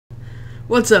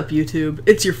What's up, YouTube?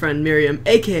 It's your friend Miriam,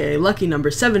 aka Lucky Number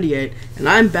 78, and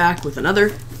I'm back with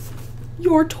another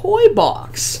Your Toy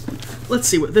Box. Let's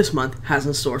see what this month has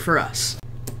in store for us.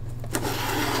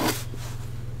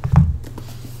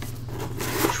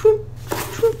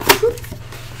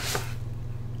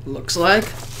 Looks like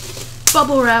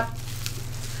bubble wrap,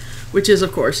 which is,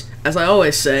 of course, as I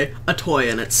always say, a toy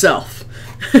in itself.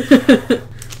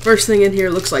 First thing in here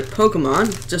looks like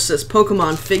Pokemon. It just says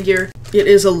Pokemon figure. It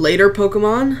is a later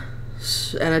Pokemon,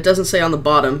 and it doesn't say on the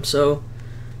bottom, so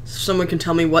someone can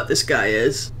tell me what this guy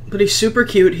is. But he's super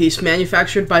cute. He's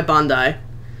manufactured by Bandai,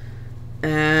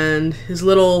 and his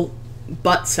little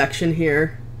butt section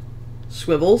here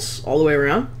swivels all the way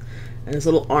around, and his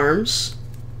little arms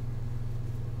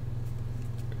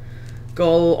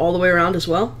go all the way around as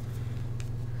well.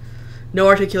 No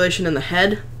articulation in the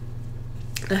head.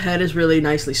 The head is really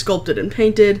nicely sculpted and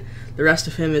painted. The rest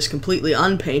of him is completely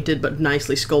unpainted but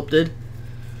nicely sculpted.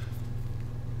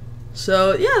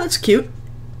 So yeah, that's cute.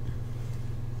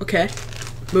 Okay,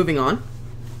 moving on.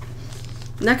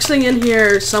 Next thing in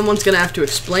here, someone's gonna have to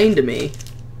explain to me.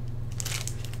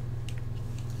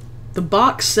 The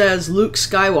box says Luke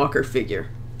Skywalker figure.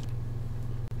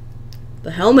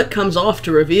 The helmet comes off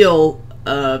to reveal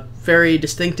a very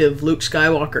distinctive Luke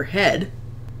Skywalker head.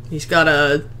 He's got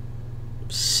a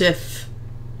Sith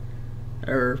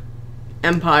or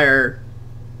Empire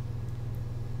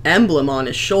emblem on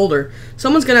his shoulder.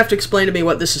 Someone's gonna have to explain to me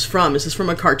what this is from. Is this from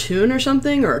a cartoon or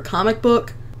something, or a comic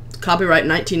book? Copyright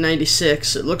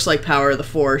 1996. It looks like Power of the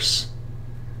Force,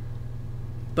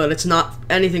 but it's not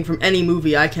anything from any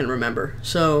movie I can remember.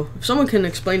 So if someone can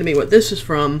explain to me what this is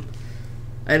from,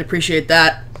 I'd appreciate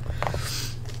that.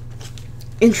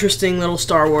 Interesting little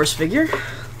Star Wars figure.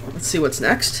 Let's see what's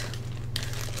next.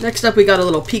 Next up, we got a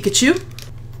little Pikachu.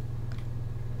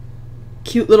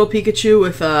 Cute little Pikachu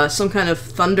with some kind of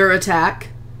thunder attack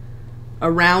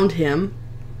around him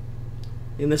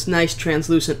in this nice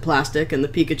translucent plastic, and the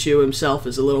Pikachu himself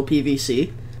is a little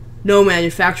PVC. No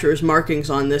manufacturer's markings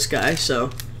on this guy,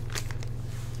 so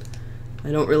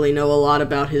I don't really know a lot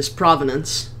about his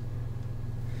provenance.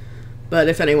 But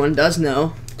if anyone does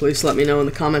know, please let me know in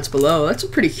the comments below. That's a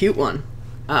pretty cute one.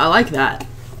 I like that.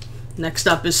 Next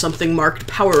up is something marked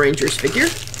Power Rangers figure,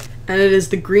 and it is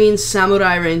the Green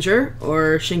Samurai Ranger,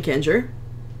 or Shinkenger.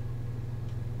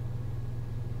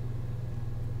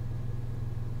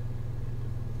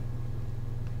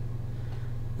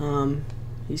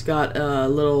 He's got a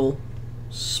little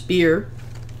spear.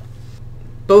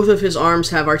 Both of his arms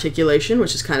have articulation,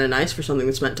 which is kind of nice for something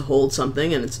that's meant to hold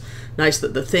something, and it's nice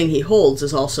that the thing he holds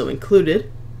is also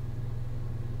included.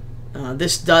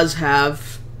 This does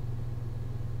have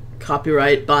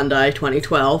copyright Bandai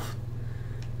 2012,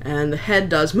 and the head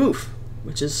does move,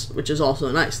 which is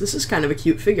also nice. This is kind of a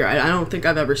cute figure. I don't think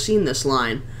I've ever seen this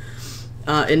line.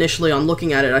 Initially, on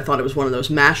looking at it, I thought it was one of those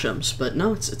mashups, but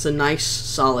no, it's a nice,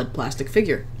 solid plastic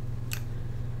figure.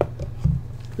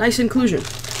 Nice inclusion.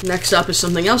 Next up is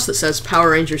something else that says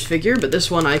Power Rangers figure, but this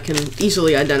one I can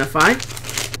easily identify.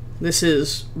 This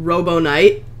is Robo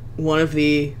Knight, one of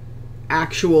the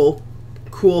actual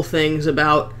cool things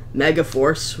about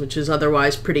Megaforce, which is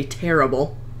otherwise pretty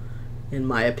terrible, in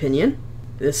my opinion.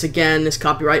 This, again, is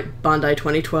copyright Bandai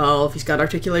 2012. He's got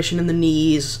articulation in the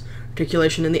knees,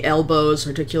 articulation in the elbows,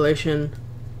 articulation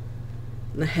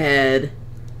in the head,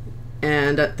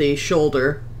 and at the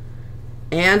shoulder,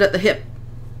 and at the hip.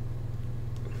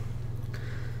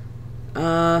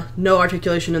 No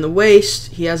articulation in the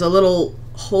waist. He has a little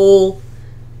hole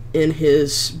in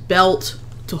his belt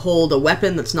to hold a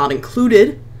weapon that's not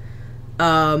included.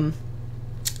 But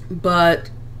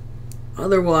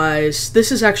otherwise,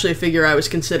 this is actually a figure I was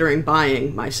considering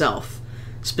buying myself,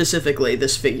 specifically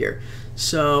this figure.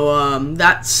 So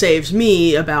that saves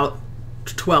me about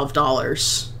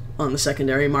 $12 on the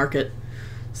secondary market.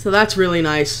 So that's really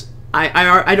nice.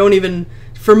 I don't even,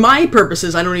 for my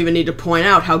purposes, I don't even need to point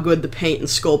out how good the paint and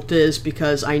sculpt is,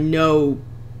 because I know,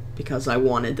 because I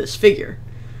wanted this figure.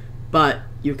 But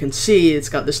you can see it's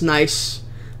got this nice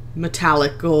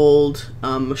metallic gold,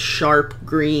 sharp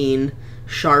green,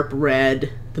 sharp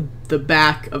red. The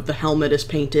back of the helmet is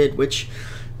painted, which,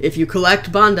 if you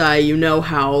collect Bandai, you know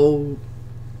how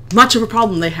much of a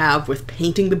problem they have with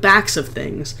painting the backs of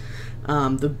things.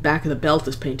 The back of the belt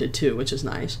is painted too, which is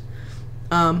nice.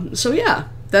 So yeah,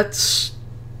 that's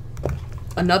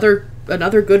another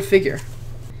good figure.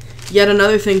 Yet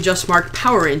another thing just marked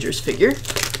Power Rangers figure.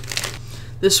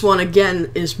 This one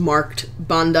again is marked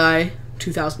Bandai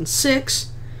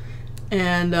 2006,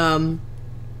 and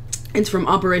it's from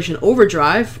Operation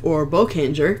Overdrive, or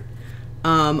Bokanger.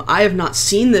 I have not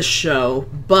seen this show,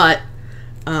 but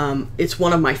It's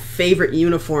one of my favorite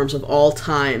uniforms of all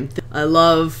time. I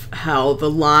love how the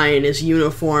line is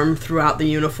uniform throughout the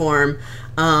uniform.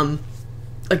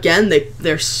 Again,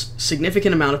 there's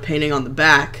significant amount of painting on the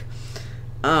back,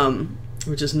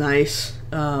 which is nice.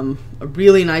 A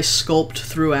really nice sculpt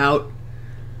throughout.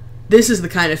 This is the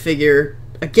kind of figure,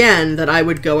 again, that I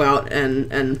would go out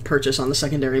and purchase on the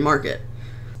secondary market.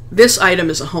 This item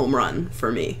is a home run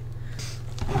for me.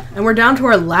 And we're down to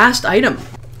our last item.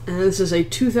 And this is a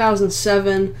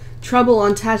 2007 Trouble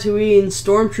on Tatooine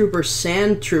Stormtrooper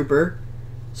Sand Trooper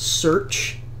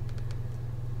Search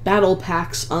Battle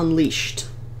Packs Unleashed.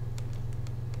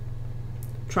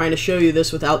 Trying to show you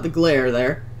this without the glare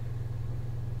there.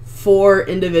 4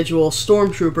 individual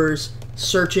stormtroopers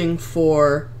searching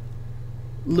for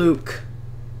Luke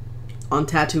on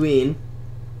Tatooine.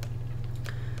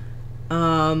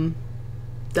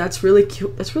 That's really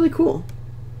cute. That's really cool.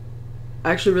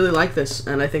 I actually really like this,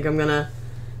 and I think I'm gonna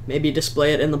maybe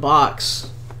display it in the box.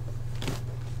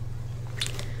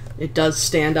 It does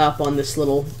stand up on this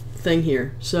little thing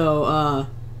here. So,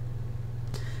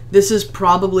 this is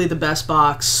probably the best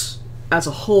box as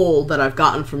a whole that I've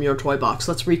gotten from Your Toy Box.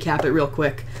 Let's recap it real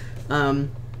quick.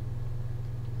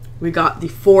 We got the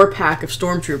 4-pack of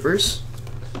Stormtroopers.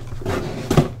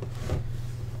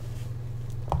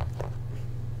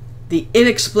 The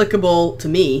inexplicable, to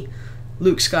me,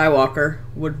 Luke Skywalker.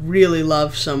 Would really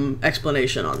love some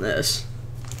explanation on this.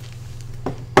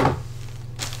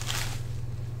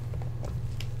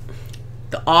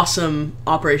 The awesome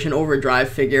Operation Overdrive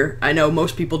figure. I know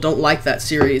most people don't like that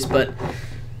series, but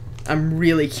I'm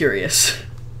really curious.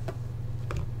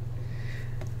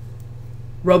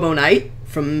 Robo Knight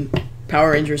from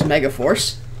Power Rangers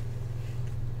Megaforce.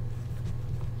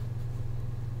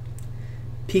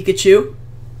 Pikachu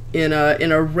in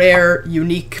a rare,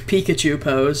 unique Pikachu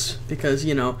pose, because,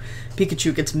 you know,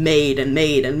 Pikachu gets made and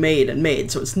made and made and made,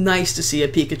 so it's nice to see a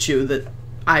Pikachu that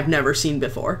I've never seen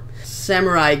before.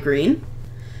 Samurai Green,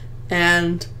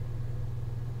 and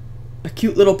a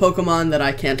cute little Pokemon that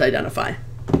I can't identify.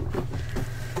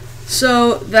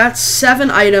 So that's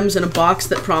 7 items in a box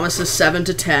that promises 7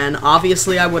 to 10.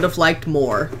 Obviously, I would have liked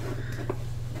more,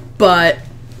 but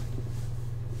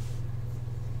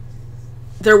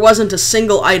there wasn't a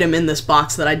single item in this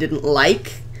box that I didn't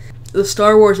like. The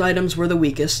Star Wars items were the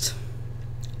weakest.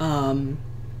 For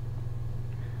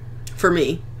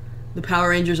me. The Power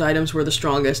Rangers items were the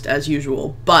strongest, as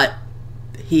usual, but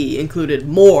he included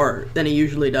more than he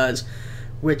usually does,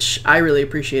 which I really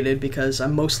appreciated because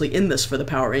I'm mostly in this for the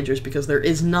Power Rangers, because there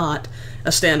is not a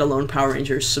standalone Power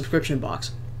Rangers subscription box.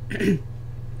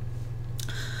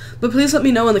 But please let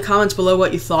me know in the comments below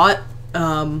what you thought.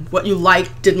 What you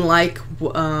liked, didn't like,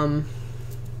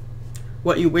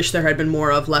 what you wish there had been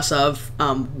more of, less of,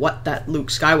 what that Luke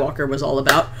Skywalker was all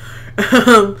about.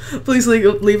 Please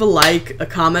leave a like, a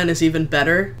comment is even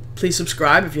better. Please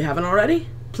subscribe if you haven't already.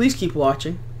 Please keep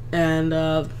watching, and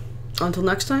until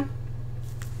next time,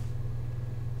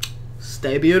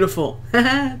 stay beautiful.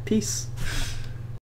 Peace.